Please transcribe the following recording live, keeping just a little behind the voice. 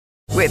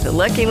With the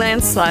Lucky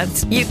Land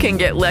Slots, you can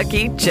get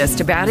lucky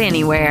just about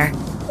anywhere.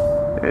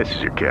 This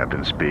is your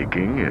captain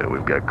speaking.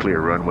 We've got clear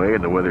runway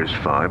and the weather's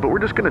fine, but we're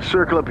just going to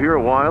circle up here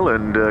a while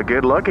and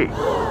get lucky.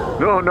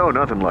 No,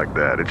 nothing like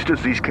that. It's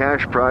just these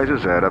cash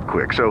prizes add up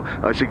quick. So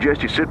I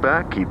suggest you sit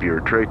back, keep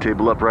your tray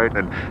table upright,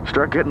 and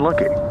start getting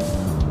lucky.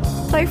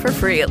 Play for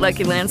free at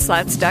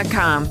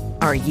LuckyLandSlots.com.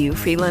 Are you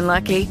feeling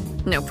lucky?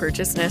 No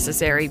purchase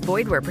necessary.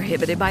 Void where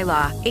prohibited by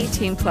law.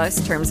 18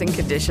 plus terms and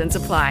conditions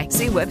apply.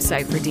 See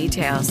website for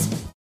details.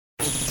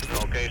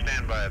 Okay,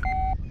 stand by.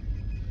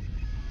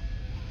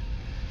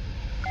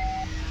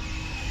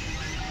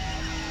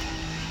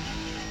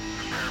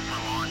 Prepare for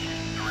launch.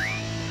 3,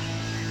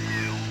 2,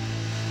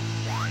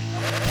 1.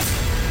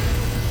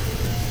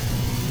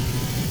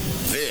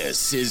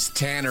 This is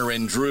Tanner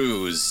and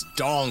Drew's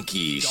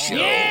Donkey Show.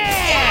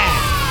 Yeah,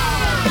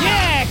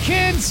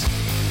 kids.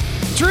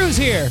 Drew's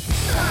here.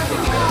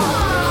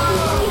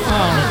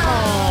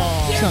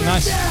 Oh, so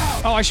nice.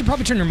 Oh, I should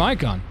probably turn your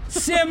mic on.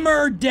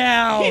 Simmer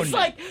down. He's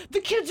like,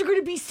 the kids are going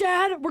to be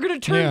sad. We're going to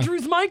turn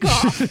Drew's mic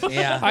off.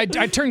 Yeah. I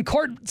turned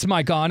Court's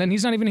mic on, and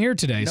he's not even here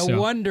today. No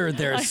wonder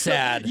they're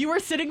sad. You were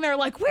sitting there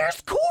like,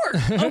 where's Court?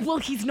 Oh, well,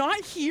 he's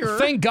not here.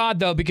 Thank God,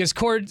 though, because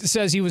Court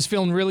says he was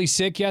feeling really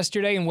sick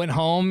yesterday and went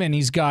home, and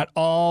he's got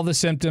all the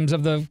symptoms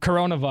of the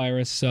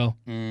coronavirus. So,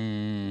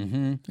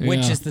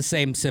 Which is the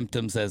same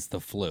symptoms as the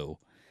flu.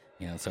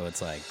 You know, so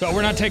it's like. But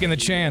we're not taking the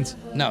chance.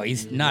 No,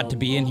 he's not to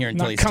be in here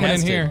until Not he's coming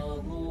tested. in here.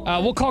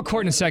 We'll call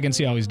Court in a second,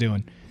 see how he's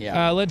doing.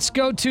 Yeah. Let's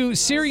go to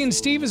Syrian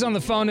Steve is on the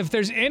phone. If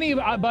there's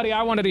anybody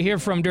I wanted to hear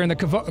from during the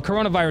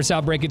coronavirus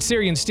outbreak, it's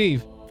Syrian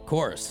Steve. Of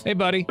course. Hey,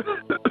 buddy.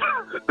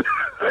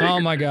 Oh,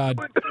 my God.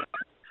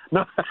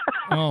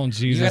 Oh, You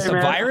Jesus. got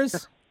the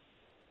virus?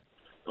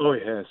 Oh,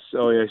 yes.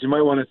 You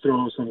might want to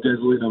throw some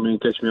gasoline on me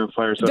and catch me on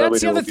fire. So That's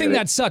the other thing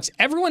that sucks.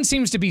 Everyone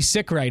seems to be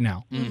sick right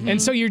now.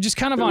 And so you're just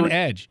kind of on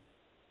edge.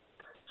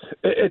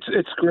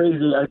 It's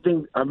crazy. I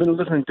think I've been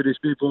listening to these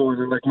people,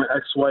 and like my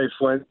ex-wife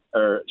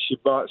she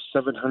bought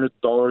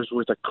 $700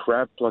 worth of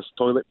crap plus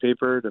toilet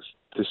paper.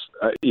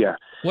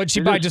 What'd she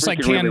It buy? is Just like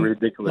freaking really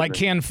ridiculous, man.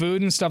 canned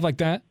food and stuff like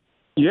that?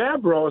 Yeah,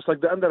 bro. It's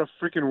like the end of the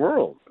freaking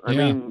world. I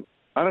mean,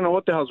 I don't know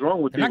what the hell's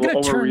wrong with They're not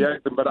people gonna turn-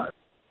 overreacting, but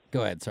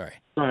Go ahead, sorry.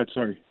 Go ahead,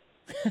 sorry.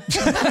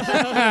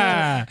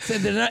 So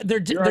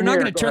they're not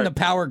going to turn the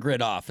power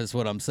grid off, is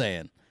what I'm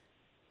saying.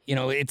 You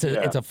know, it's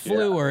a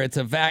flu or it's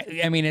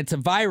it's a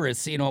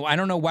virus. You know, I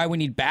don't know why we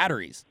need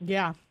batteries.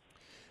 Yeah.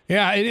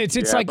 Yeah,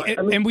 it's like,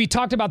 and we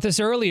talked about this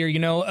earlier. You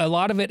know, a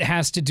lot of it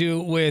has to do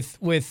with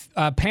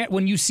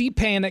when you see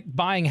panic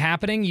buying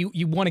happening,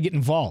 you want to get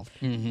involved.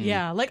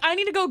 Yeah, like I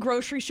need to go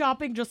grocery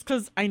shopping just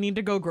because I need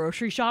to go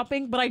grocery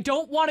shopping, but I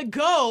don't want to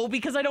go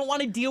because I don't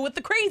want to deal with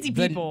the crazy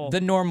people. The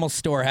normal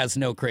store has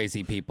no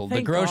crazy people.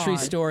 Thank the grocery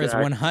God. store is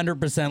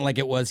 100% like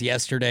it was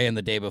yesterday and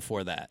the day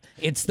before that.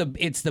 It's the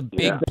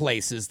big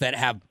places that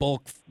have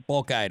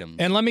bulk items.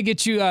 And let me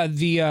get you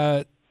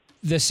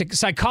the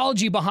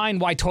psychology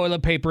behind why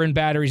toilet paper and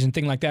batteries and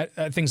things like that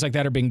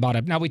are being bought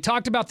up. Now, we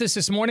talked about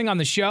this morning on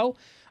the show.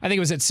 I think it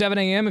was at 7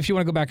 a.m. if you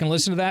want to go back and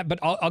listen to that. But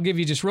I'll give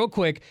you just real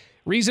quick.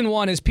 Reason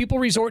one is people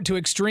resort to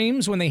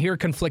extremes when they hear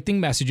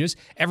conflicting messages.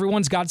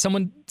 Everyone's got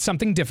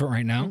something different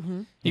right now.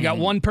 You got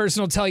one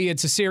person will tell you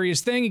it's a serious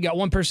thing. You got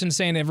one person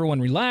saying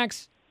everyone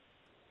relax.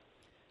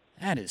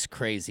 That is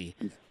crazy.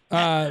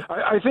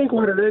 I think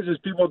what it is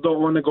people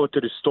don't want to go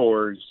to the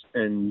stores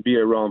and be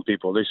around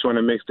people. They just want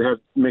to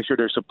make sure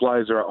their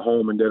supplies are at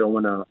home and they don't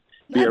want to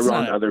be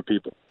around other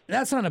people.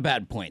 That's not a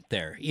bad point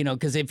there, you know,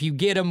 because if you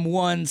get them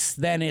once,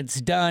 then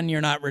it's done.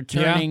 You're not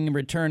returning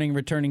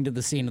to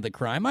the scene of the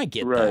crime. I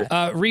get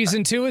that.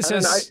 Reason two is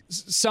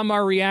some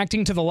are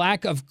reacting to the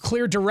lack of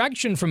clear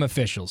direction from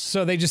officials.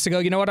 So they just go,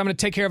 you know what, I'm going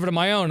to take care of it on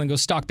my own and go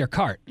stock their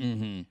cart.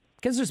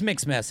 Because there's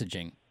mixed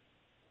messaging.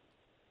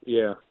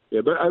 Yeah,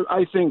 but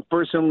I think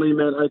personally,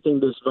 man, I think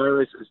this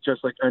virus is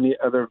just like any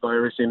other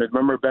virus. You know,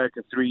 remember back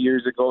 3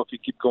 years ago, if you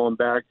keep going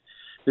back,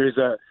 there's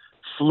a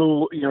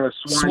flu, you know,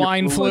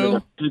 swine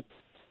flu.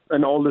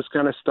 And all this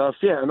kind of stuff.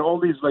 Yeah, and all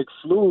these like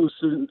flus,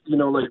 you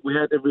know, like we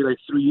had every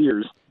 3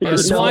 years.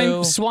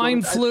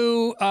 Swine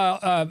flu,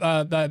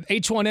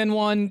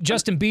 H1N1,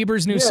 Justin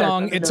Bieber's new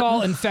song. It's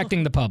all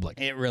infecting the public.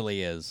 It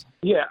really is.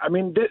 Yeah, I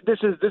mean,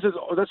 that's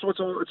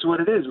what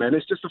it is, man.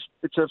 It's just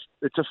it's a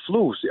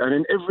flu.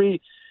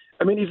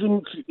 I mean,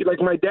 even like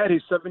my dad,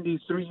 he's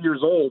 73 years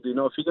old. You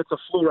know, if he gets a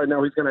flu right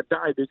now, he's gonna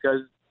die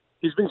because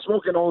he's been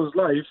smoking all his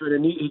life, and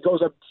then he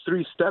goes up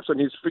 3 steps and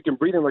he's freaking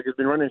breathing like he's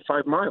been running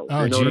 5 miles.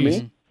 Oh, you know what I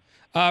mean?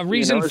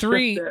 Reason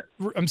three,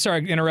 I'm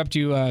sorry to interrupt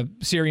you,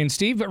 Syrian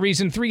Steve, but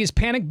reason 3 is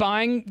panic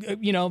buying,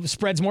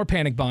 spreads more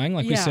panic buying,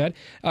 like we said.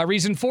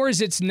 Reason 4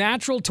 is it's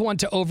natural to want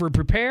to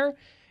over-prepare.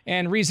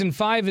 And reason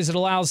 5 is it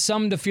allows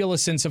some to feel a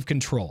sense of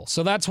control.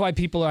 So that's why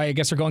people, I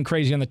guess, are going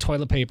crazy on the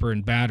toilet paper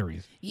and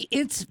batteries.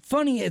 It's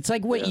funny. It's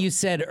like what you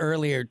said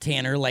earlier,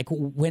 Tanner, like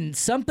when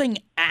something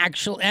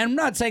actually, and I'm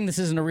not saying this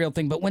isn't a real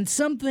thing, but when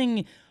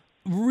something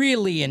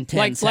really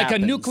intense like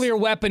happens, a nuclear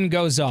weapon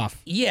goes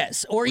off.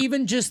 Yes, or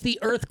even just the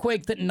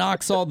earthquake that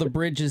knocks all the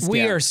bridges down.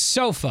 We are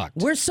so fucked.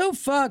 We're so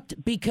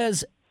fucked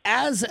because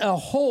as a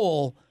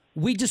whole,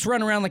 we just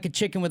run around like a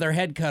chicken with our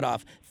head cut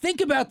off. Think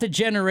about the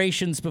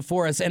generations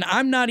before us, and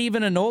I'm not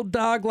even an old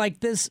dog like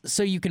this,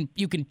 so you can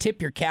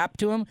tip your cap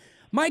to him.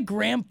 My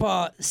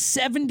grandpa,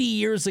 70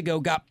 years ago,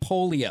 got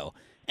polio,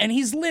 and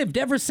he's lived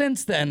ever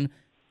since then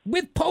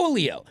with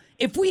polio.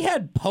 If we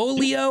had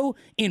polio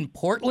in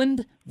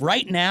Portland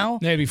right now,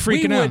 they'd be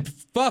freaking we out. would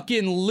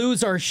fucking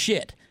lose our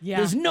shit. Yeah.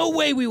 There's no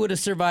way we would have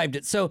survived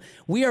it. So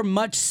we are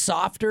much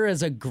softer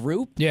as a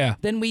group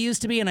than we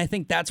used to be, and I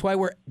think that's why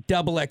we're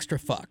double extra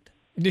fucked.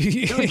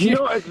 You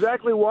know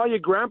exactly why your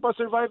grandpa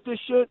survived this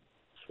shit?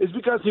 It's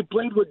because he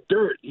played with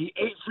dirt. He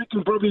ate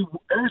freaking probably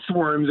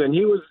earthworms, and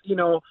he was,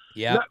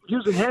 not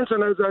using hand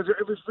sanitizer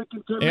every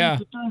freaking time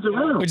he turns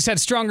around. We just had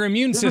stronger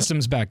immune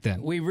systems back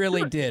then. We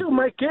really did. Dude,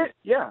 my kid,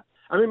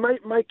 I mean,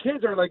 my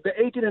kids are like the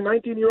 18 and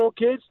 19-year-old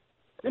kids.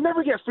 They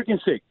never get freaking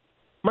sick.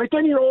 My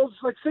 10-year-old's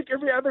like sick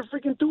every other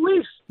freaking 2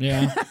 weeks.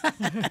 Yeah.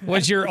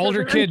 Was your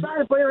older kid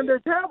playing on their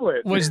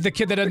tablet? Was the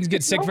kid that doesn't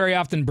get sick very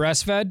often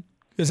breastfed?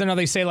 Because I know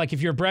they say like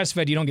if you're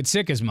breastfed, you don't get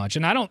sick as much,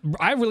 and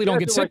I really don't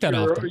get sick that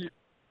often.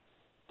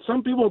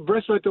 Some people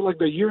breastfeed till like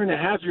the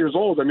 1.5 years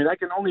old. I mean, I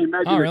can only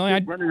imagine. Oh, really?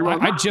 Running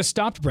around. I just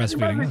stopped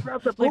breastfeeding.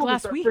 Like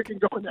last week.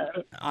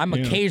 I'm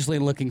occasionally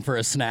looking for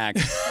a snack.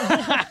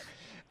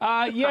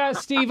 Yeah,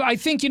 Steve, I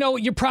think,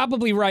 you're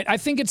probably right. I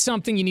think it's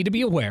something you need to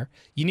be aware.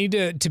 You need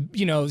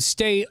to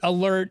stay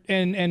alert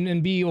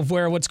and be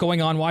aware of what's going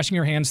on, washing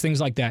your hands,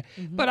 things like that.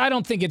 Mm-hmm. But I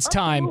don't think it's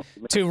time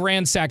to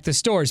ransack the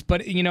stores.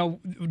 But,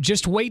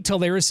 just wait till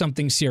there is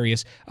something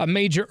serious, a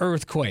major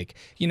earthquake,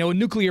 a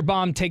nuclear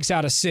bomb takes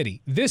out a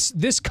city.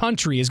 This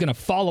country is going to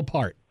fall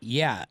apart.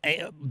 Yeah,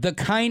 the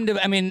kind of,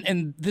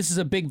 and this is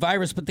a big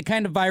virus, but the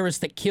kind of virus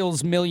that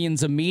kills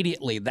millions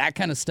immediately, that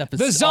kind of stuff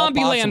is the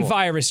Zombieland possible.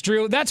 virus,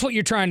 Drew. That's what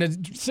you're trying to,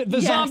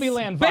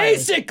 Zombieland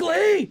virus.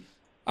 Basically.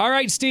 All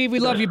right, Steve,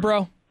 we love you,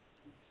 bro.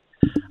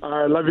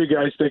 I love you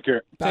guys. Take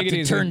care. About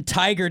to turn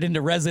Tigard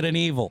into Resident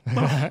Evil.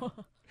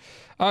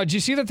 Did you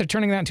see that they're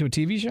turning that into a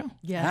TV show?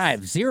 Yes. I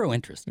have zero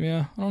interest.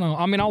 Yeah, I don't know.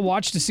 I mean, I'll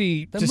watch to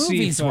see. The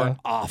movies were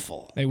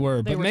awful. They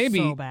were, but were maybe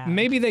so bad.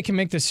 maybe they can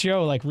make this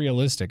show like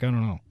realistic. I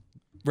don't know.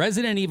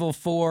 Resident Evil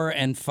 4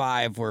 and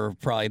 5 were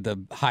probably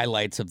the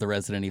highlights of the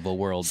Resident Evil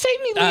world.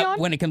 Save me, Leon.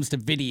 When it comes to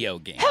video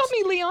games. Help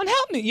me, Leon.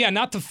 Help me. Yeah,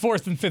 not the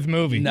 4th and 5th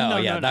movie.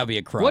 No, that'd be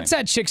a crime. What's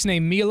that chick's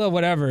name? Mila,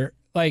 whatever.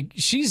 Like,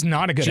 she's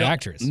not a good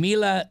actress.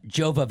 Mila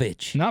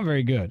Jovovich. Not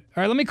very good.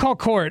 All right, let me call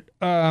Court.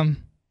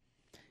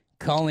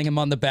 Calling him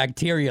on the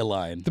bacteria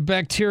line. The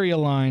bacteria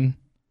line.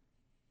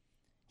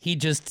 He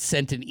just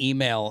sent an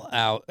email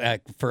out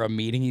for a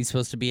meeting he's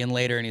supposed to be in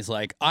later, and he's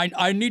like,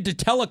 I need to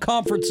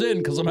teleconference in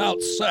because I'm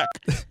out sick.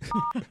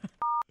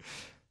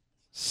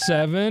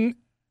 7,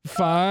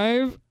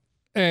 5,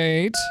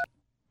 8.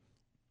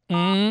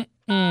 I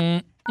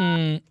was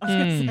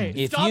gonna say,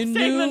 If stop you saying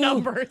knew the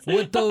numbers.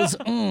 what those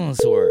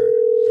were.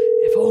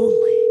 If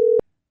only.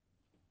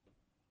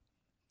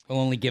 We'll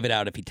only give it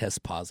out if he tests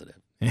positive.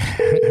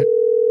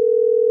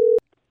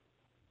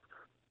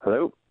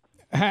 Hello?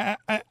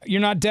 You're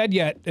not dead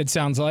yet, it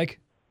sounds like.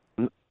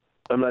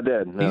 I'm not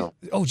dead, no.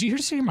 Oh, did you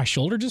hear my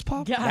shoulder just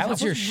pop? Yeah, That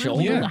was your really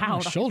shoulder? Yeah,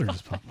 loud. my shoulder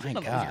just popped. My That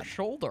was God. your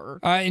shoulder.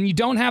 And you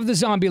don't have the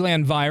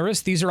Zombieland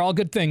virus. These are all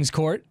good things,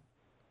 Court.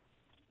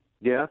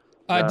 Yeah?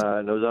 No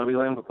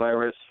Zombieland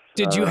virus.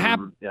 Did you Yeah,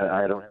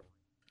 I don't have...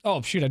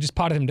 Oh, shoot, I just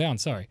potted him down.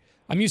 Sorry.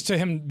 I'm used to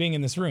him being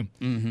in this room.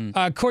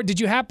 Mm-hmm. Court, did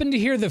you happen to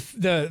hear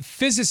the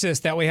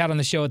physicist that we had on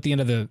the show at the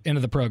end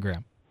of the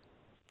program?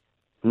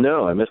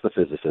 No, I missed the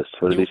physicist.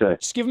 What did he say?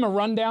 Just give him a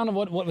rundown of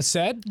what was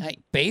said. I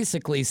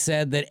basically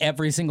said that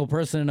every single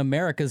person in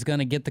America is going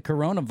to get the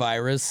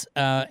coronavirus,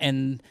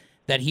 and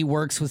that he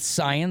works with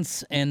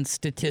science and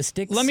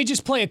statistics. Let me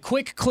just play a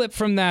quick clip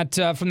from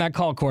that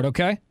call, Court,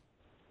 okay?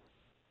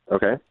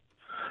 Okay.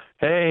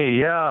 Hey,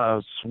 yeah,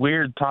 it's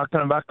weird talking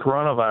about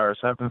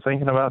coronavirus. I've been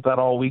thinking about that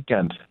all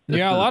weekend.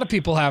 Yeah, a lot of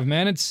people have,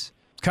 man. It's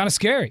kind of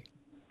scary.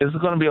 This is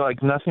going to be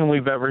like nothing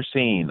we've ever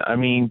seen. I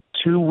mean,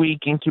 2-week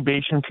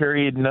incubation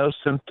period, no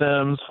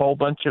symptoms, whole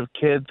bunch of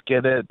kids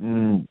get it,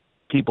 and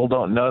people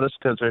don't notice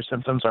because their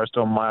symptoms are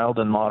still mild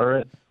and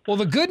moderate. Well,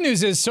 the good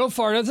news is so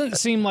far it doesn't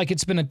seem like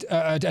it's been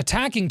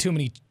attacking too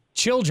many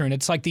children.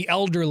 It's like the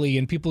elderly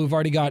and people who've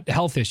already got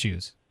health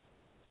issues.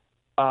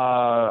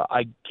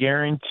 I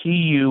guarantee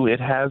you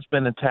it has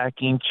been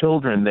attacking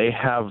children. They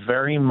have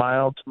very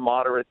mild to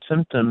moderate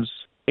symptoms.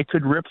 It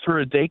could rip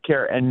through a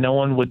daycare and no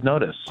one would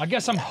notice. I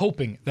guess I'm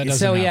hoping that doesn't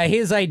So,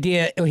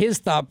 happen. his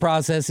thought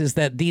process is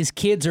that these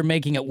kids are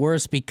making it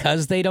worse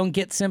because they don't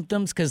get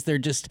symptoms, because they're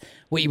just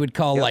what you would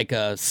call like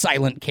a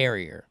silent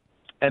carrier.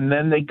 And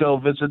then they go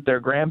visit their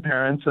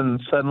grandparents,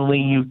 and suddenly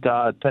you've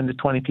got 10 to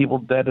 20 people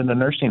dead in a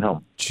nursing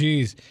home.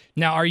 Jeez.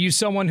 Now, are you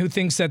someone who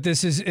thinks that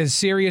this is as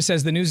serious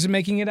as the news is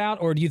making it out,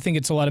 or do you think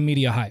it's a lot of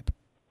media hype?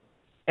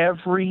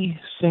 Every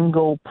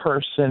single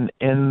person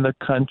in the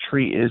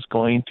country is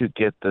going to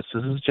get this.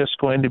 This is just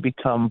going to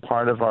become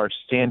part of our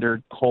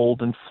standard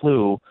cold and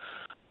flu.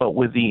 But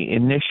with the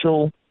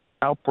initial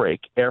outbreak,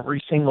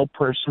 every single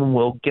person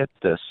will get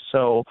this.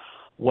 So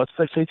what's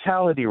the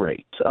fatality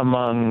rate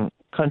among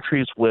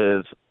countries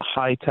with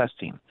high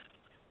testing.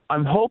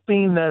 I'm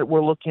hoping that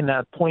we're looking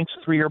at 0.3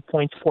 or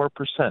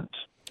 0.4%.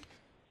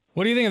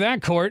 What do you think of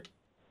that, Court?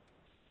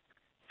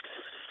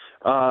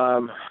 I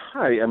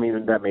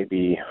mean, that may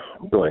be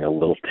going a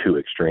little too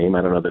extreme.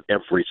 I don't know that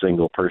every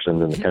single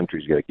person in the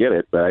country is going to get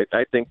it, but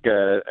I think,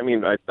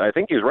 I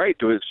think he's right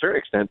to a certain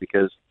extent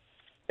because,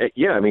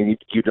 yeah, I mean,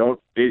 you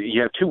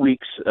have 2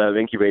 weeks of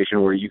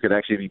incubation where you could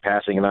actually be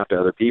passing it off to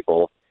other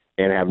people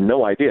and have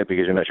no idea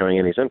because you're not showing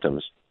any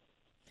symptoms.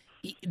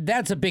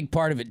 That's a big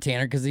part of it,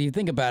 Tanner, because if you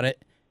think about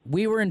it,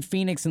 we were in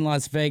Phoenix and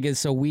Las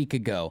Vegas a week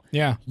ago.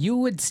 Yeah. You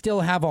would still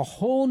have a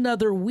whole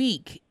nother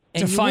week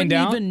and to you find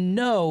wouldn't out? even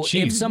know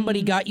Jeez. if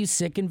somebody got you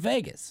sick in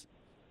Vegas.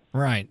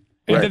 Right.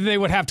 And then they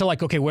would have to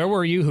okay, where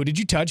were you? Who did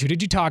you touch? Who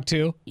did you talk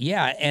to?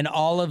 Yeah, and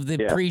all of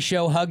the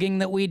pre-show hugging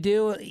that we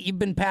do, you've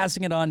been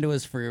passing it on to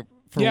us for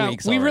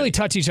weeks we already. really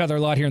touch each other a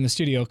lot here in the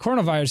studio.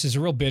 Coronavirus is a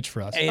real bitch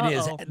for us. It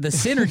is. The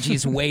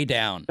synergy's way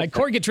down. Like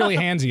Court gets really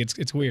handsy.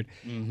 It's weird.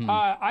 Mm-hmm.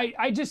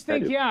 I just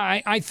think,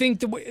 I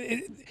think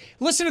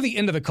listen to the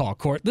end of the call,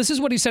 Court. This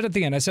is what he said at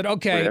the end. I said,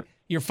 okay,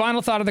 your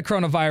final thought of the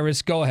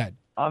coronavirus. Go ahead.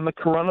 On the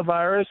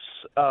coronavirus,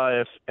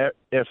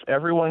 if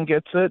everyone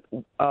gets it,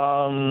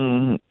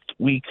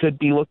 we could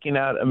be looking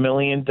at 1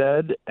 million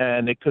dead,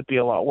 and it could be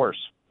a lot worse.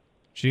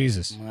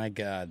 Jesus. My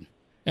God.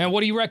 And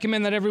what do you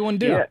recommend that everyone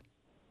do? Yeah.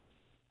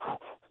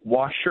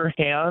 Wash your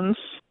hands,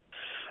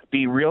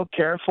 be real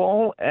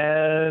careful,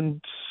 and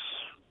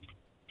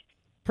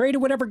pray to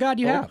whatever God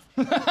you have.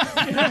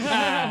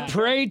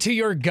 Pray to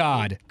your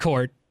God,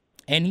 Court.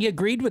 And he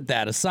agreed with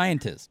that, a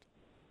scientist.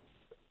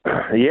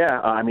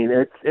 Yeah, I mean,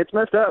 it's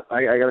messed up.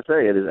 I got to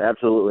say, it is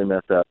absolutely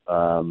messed up.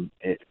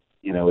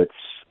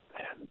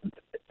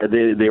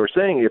 They were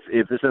saying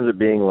if this ends up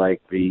being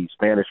like the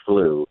Spanish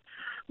flu,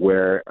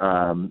 where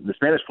the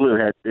Spanish flu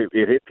it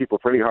hit people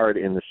pretty hard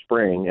in the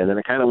spring, and then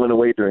it kind of went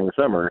away during the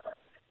summer,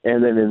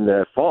 and then in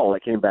the fall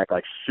it came back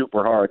like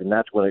super hard, and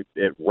that's when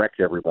it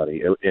wrecked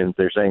everybody. And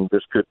they're saying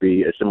this could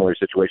be a similar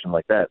situation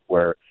like that,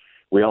 where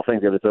we all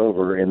think that it's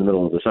over in the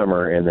middle of the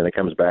summer, and then it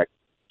comes back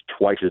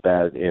twice as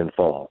bad in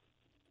fall.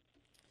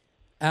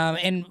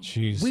 And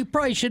we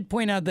probably should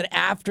point out that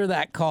after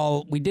that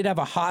call, we did have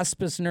a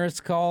hospice nurse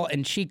call,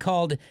 and she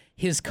called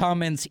his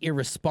comments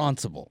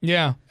irresponsible.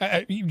 Yeah.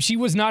 She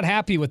was not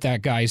happy with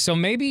that guy. So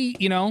maybe,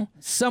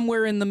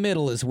 somewhere in the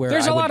middle is where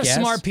there's I a would lot of guess.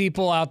 smart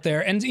people out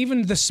there, and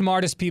even the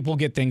smartest people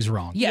get things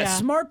wrong. Yeah,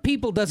 smart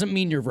people doesn't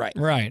mean you're right.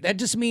 Right. That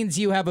just means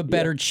you have a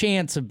better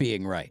chance of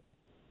being right.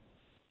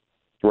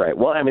 Right.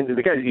 Well, I mean,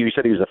 the guy, you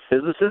said he was a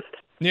physicist?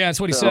 Yeah, that's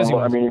what he says he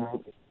was. I mean,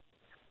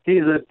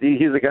 he's a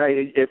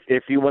guy.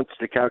 If he wants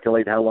to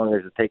calculate how long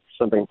does it take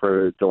something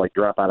to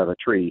drop out of a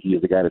tree,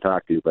 he's the guy to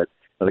talk to. But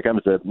when it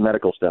comes to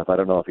medical stuff, I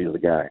don't know if he's the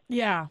guy.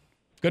 Yeah.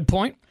 Good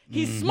point.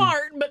 He's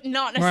smart, but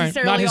not Right.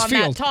 necessarily Not his on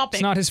field. that topic.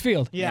 It's not his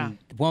field. Yeah. And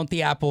won't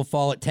the apple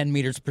fall at 10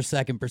 meters per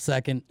second? So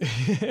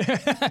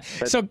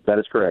that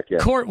is correct. Yeah.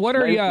 Court, what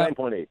are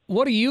 9.8.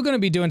 What are you going to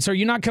be doing? So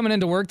you're not coming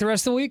into work the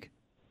rest of the week?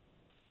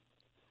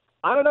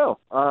 I don't know.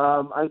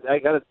 I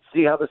got to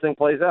see how this thing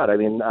plays out. I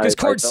mean, because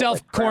Court's I felt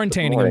like crap this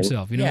self-quarantining morning.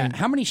 himself. Yeah.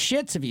 How many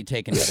shits have you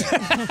taken?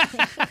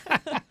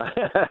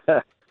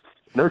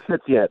 No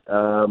shits yet.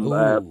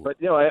 But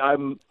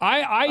I'm.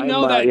 I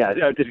know that. Yeah,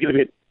 just gonna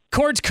be.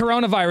 Court's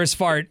coronavirus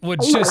fart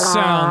would just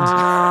sound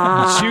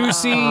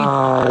juicy,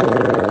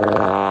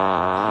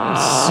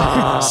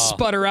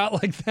 sputter out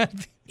like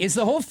that. Is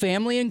the whole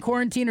family in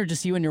quarantine, or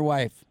just you and your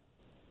wife?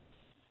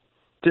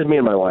 Just me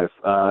and my wife.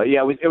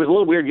 It was a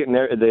little weird getting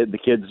the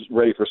kids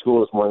ready for school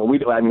this morning. We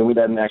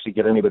didn't actually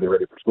get anybody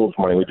ready for school this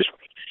morning. We just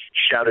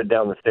shouted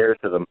down the stairs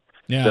to them.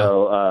 Yeah.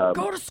 So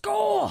go to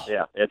school.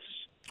 Yeah, it's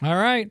all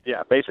right.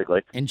 Yeah,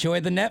 basically. Enjoy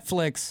the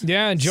Netflix.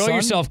 Yeah, enjoy son.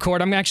 yourself,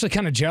 Court. I'm actually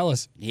kind of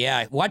jealous.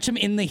 Yeah, watch him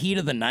in the heat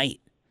of the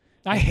night.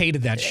 I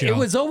hated that show. It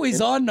was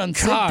always on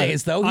sick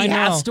days, though. He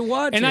has to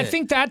watch and it. I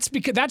think that's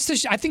because I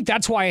think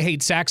that's why I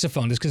hate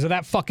Saxophone is because of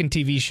that fucking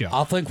TV show.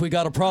 I think we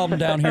got a problem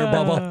down here,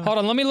 Bubba. Hold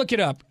on, let me look it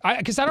up.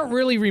 Because I don't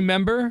really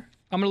remember.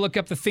 I'm gonna look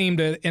up the theme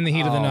to In the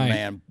Heat of the Night. Oh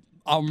man,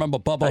 I'll remember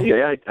Bubba.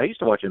 Yeah, I used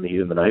to watch In the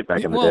Heat of the Night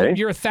back in the day. Well,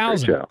 you're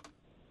 1,000. Great show.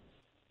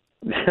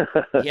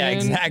 Yeah, In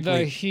the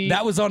exactly. Heat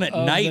That was on at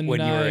of night the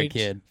when you were a Night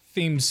kid.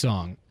 Theme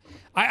song.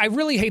 I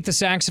really hate the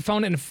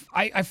saxophone, and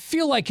I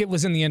feel like it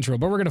was in the intro,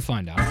 but we're gonna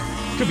find out.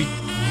 Could be.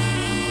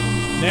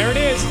 There it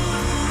is. In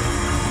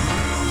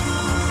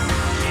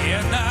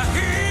the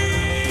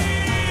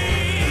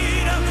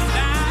heat of the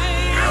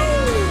night,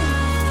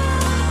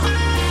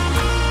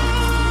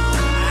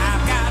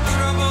 I've got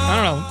trouble. I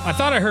don't know. I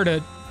thought I heard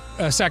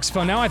a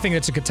saxophone. Now I think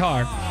it's a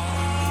guitar. It's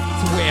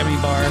a whammy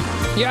bar.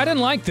 Yeah, I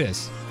didn't like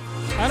this.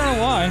 I don't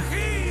know why.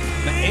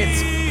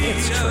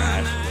 It's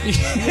trash.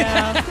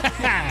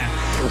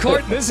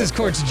 Court, this is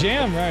Court's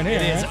jam right here.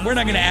 It is. Right? We're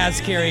not going to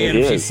ask Carrie Ann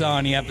if she saw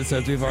any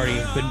episodes. We've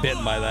already been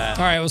bitten by that.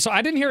 All right, well, so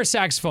I didn't hear a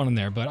saxophone in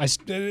there, but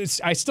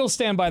I still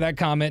stand by that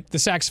comment. The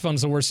saxophone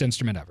is the worst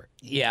instrument ever.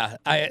 Yeah,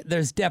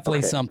 there's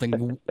definitely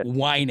something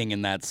whining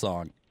in that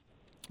song.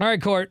 All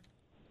right, Court.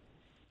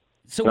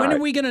 So when are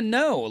we going to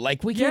know?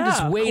 Like, we can't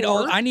just wait.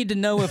 Court. I need to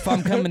know if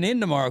I'm coming in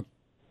tomorrow.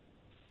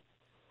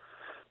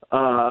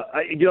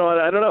 I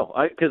don't know.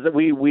 Because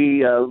we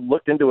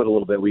looked into it a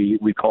little bit.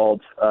 We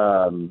called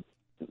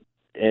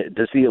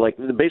to see, like,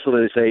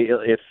 basically they say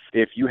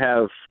if you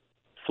have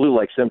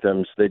flu-like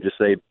symptoms, they just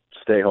say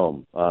stay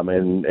home,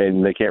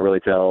 and they can't really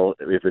tell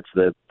if it's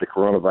the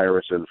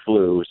coronavirus or the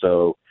flu,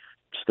 so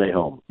stay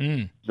home.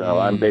 So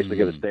I'm basically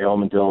going to stay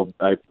home until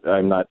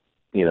I'm not,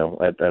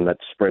 I'm not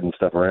spreading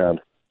stuff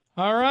around.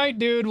 All right,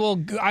 dude.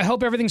 Well, I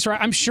hope everything's right.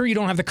 I'm sure you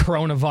don't have the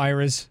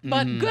coronavirus.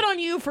 But good on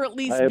you for at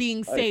least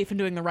being safe and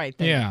doing the right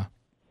thing. Yeah.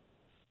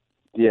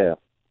 Yeah.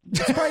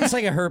 It's probably just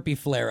like a herpes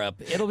flare-up.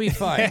 It'll be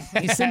fine.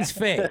 These things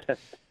fade.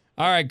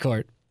 All right,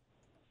 Court.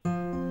 All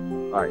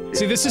right.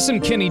 See, this is some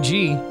Kenny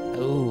G.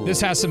 Ooh.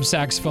 This has some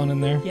saxophone in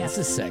there. This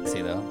is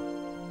sexy, though.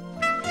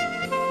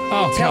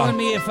 Oh, Telling God.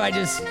 me if I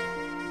just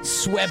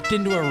swept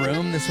into a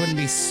room, this wouldn't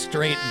be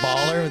straight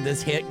baller with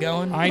this hit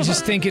going? I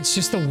just think it's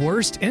just the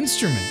worst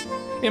instrument.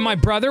 And my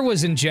brother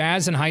was in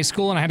jazz in high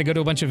school, and I had to go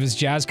to a bunch of his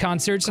jazz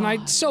concerts, and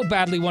I so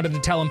badly wanted to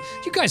tell him,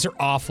 you guys are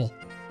awful.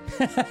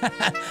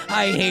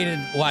 I hated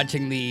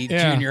watching the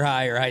junior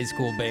high or high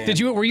school band.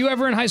 Were you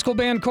ever in high school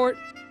band, Court?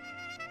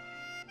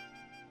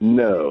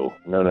 No.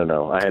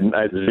 I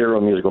had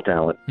zero musical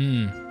talent.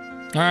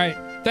 All right.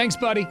 Thanks,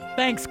 buddy.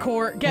 Thanks,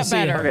 Court. Get We'll see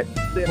ya. better.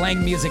 Okay.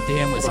 Playing music to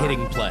him was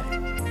hitting play.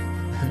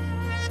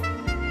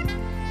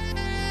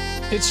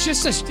 It's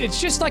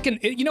just like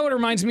you know what it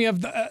reminds me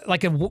of?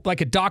 Like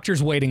a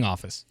doctor's waiting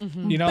office.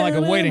 You know, like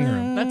a waiting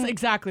room. That's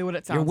exactly what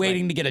it sounds You're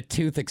waiting like. to get a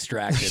tooth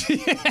extracted.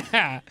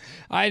 Yeah.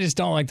 I just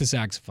don't like the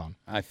saxophone.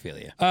 I feel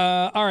you.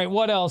 All right,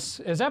 what else?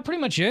 Is that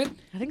pretty much it?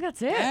 I think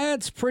that's it.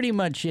 That's pretty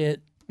much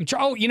it.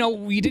 Oh,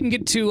 we didn't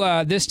get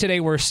to this today.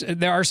 Where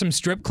there are some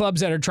strip clubs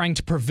that are trying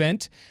to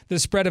prevent the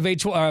spread of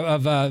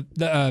I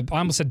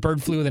almost said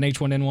bird flu with an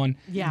H1N1.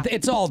 Yeah,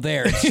 it's all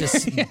there. It's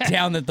just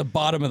down at the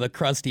bottom of the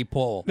crusty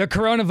pole. The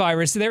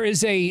coronavirus. There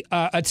is a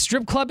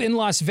strip club in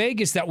Las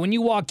Vegas that when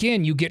you walk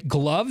in, you get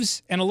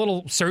gloves and a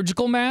little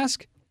surgical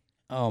mask.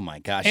 Oh my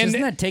gosh! And doesn't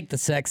that take the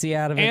sexy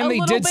out of it? And they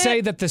did say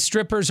that the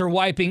strippers are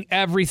wiping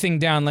everything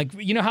down. Like,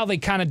 you know how they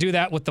kind of do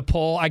that with the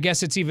pole? I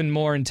guess it's even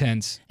more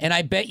intense. And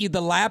I bet you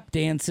the lap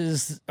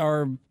dances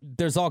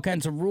there's all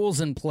kinds of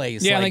rules in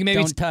place. Yeah, like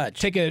maybe don't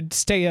touch.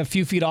 Stay a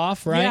few feet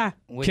off, right? Yeah.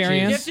 Carry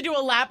You have to do a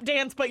lap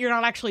dance, but you're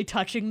not actually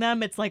touching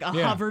them. It's like a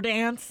hover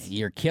dance.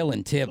 You're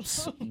killing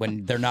tips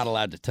when they're not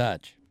allowed to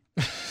touch.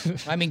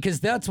 I mean, because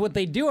that's what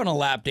they do on a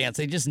lap dance.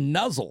 They just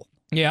nuzzle.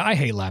 Yeah, I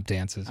hate lap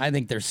dances. I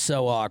think they're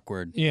so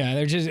awkward. Yeah,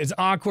 it's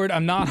awkward.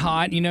 I'm not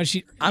hot.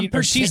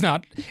 She's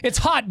not. It's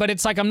hot, but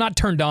it's like I'm not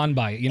turned on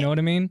by it. You know what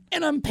I mean?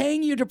 And I'm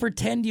paying you to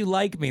pretend you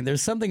like me.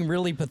 There's something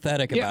really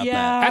pathetic about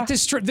that. At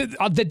this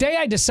the day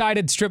I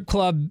decided strip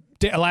club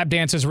lap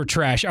dances were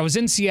trash, I was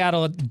in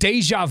Seattle at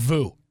Deja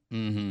Vu.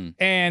 Mm-hmm.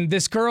 And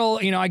this girl,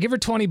 I give her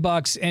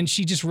 $20 and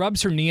she just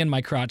rubs her knee in my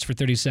crotch for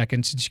 30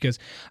 seconds. And she goes,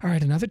 all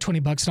right, another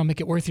 $20 and I'll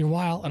make it worth your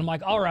while. And I'm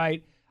like, all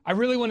right. I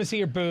really want to see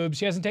her boobs.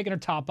 She hasn't taken her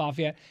top off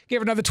yet.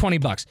 Gave her another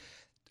 $20.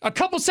 A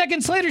couple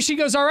seconds later, she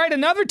goes, all right,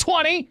 another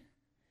 20.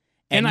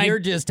 And you're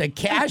just a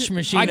cash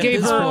machine I at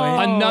gave this her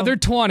point. another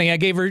 20. I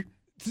gave her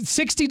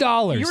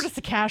 $60. You were just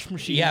a cash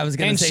machine. Yeah, I was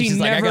going to say, she's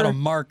like, I got a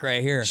mark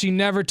right here. She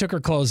never took her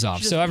clothes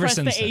off. So ever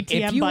since then.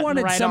 If you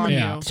wanted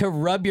someone to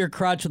rub your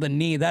crotch with a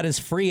knee, that is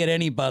free at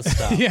any bus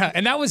stop. Yeah,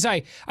 and that was,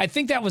 I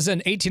think that was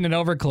an 18 and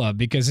over club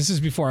because this is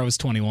before I was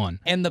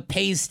 21. And the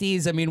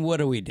pasties, I mean, what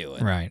are we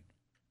doing? Right.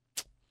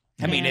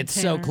 I mean, it's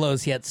so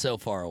close yet so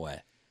far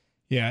away.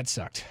 Yeah, it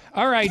sucked.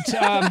 All right.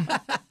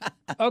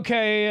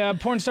 Okay,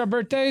 porn star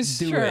birthdays?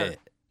 Do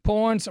it.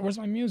 Where's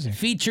my music?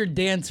 Featured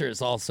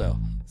dancers also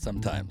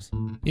sometimes.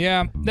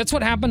 Yeah, that's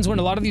what happens when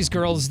a lot of these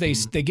girls, they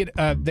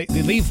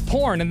leave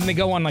porn and then they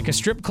go on like a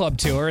strip club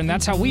tour, and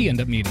that's how we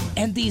end up meeting them.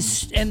 And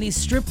these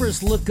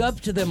strippers look up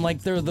to them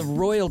like they're the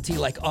royalty,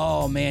 like,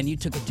 oh man, you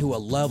took it to a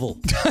level.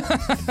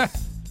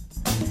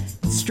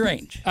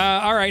 Strange.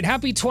 All right,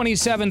 happy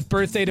 27th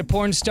birthday to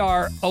porn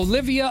star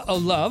Olivia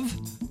Olove.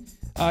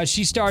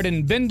 She starred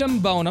in Bendum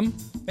Bonum.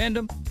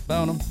 Bendum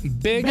Bonum.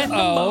 Big Bendum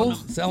O.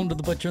 Bonum. Sell them to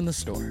the butcher in the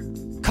store.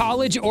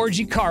 College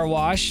Orgy Car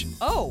Wash.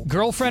 Oh.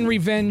 Girlfriend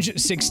Revenge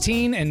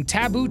 16 and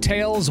Taboo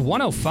Tales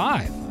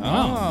 105.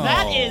 Oh.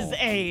 That is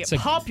a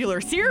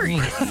popular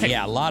series.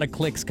 Yeah, a lot of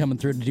clicks coming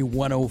through to do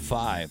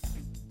 105.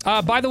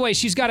 By the way,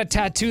 she's got a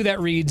tattoo that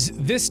reads,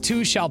 "This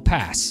too shall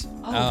pass."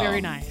 Oh,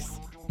 very nice.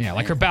 Yeah,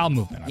 like her bowel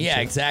movement. Yeah,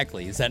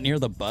 exactly. Is that near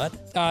the butt?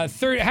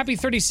 Happy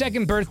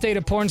 32nd birthday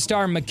to porn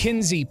star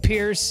Mackenzie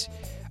Pierce.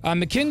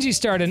 Mackenzie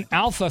starred in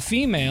Alpha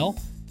Female,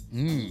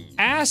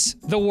 Ass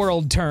the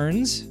World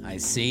Turns. I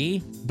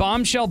see.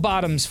 Bombshell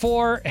Bottoms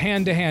 4,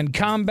 Hand to Hand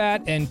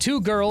Combat, and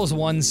 2 Girls,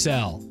 1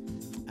 Cell.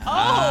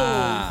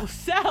 Oh,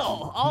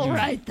 Cell. All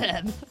right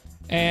then.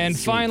 And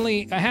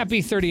finally, a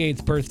happy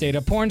 38th birthday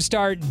to porn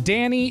star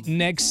Danny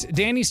Nix.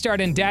 Danny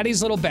starred in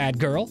Daddy's Little Bad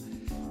Girl,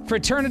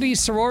 Fraternity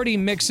Sorority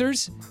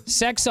Mixers,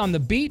 Sex on the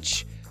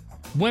Beach,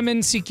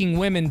 Women Seeking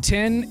Women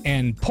 10,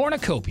 and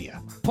Pornocopia.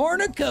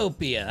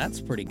 Pornocopia. That's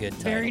a pretty good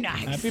title. Very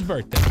nice. Happy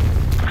birthday.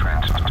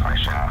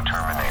 Transmission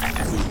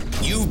terminated.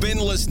 You've been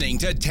listening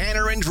to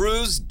Tanner and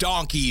Drew's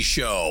Donkey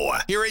Show.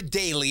 Hear it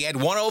daily at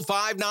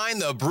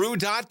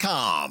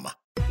 1059thebrew.com.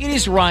 It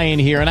is Ryan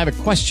here, and I have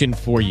a question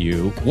for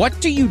you. What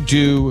do you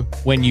do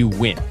when you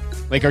win?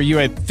 Like, are you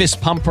a fist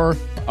pumper,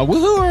 a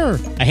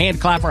woohooer, a hand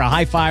clapper, a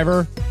high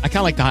fiver? I kind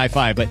of like the high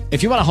five, but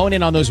if you want to hone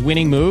in on those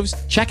winning moves,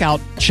 check out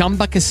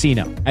Chumba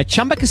Casino. At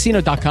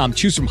ChumbaCasino.com,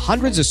 choose from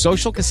hundreds of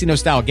social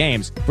casino-style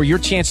games for your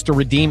chance to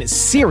redeem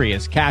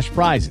serious cash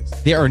prizes.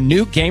 There are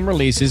new game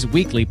releases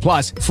weekly,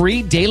 plus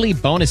free daily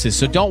bonuses.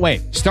 So don't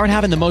wait. Start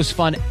having the most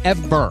fun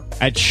ever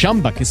at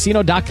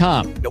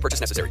ChumbaCasino.com. No purchase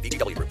necessary.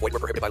 VGW Group. Void where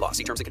prohibited by law.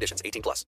 See terms and conditions. 18+.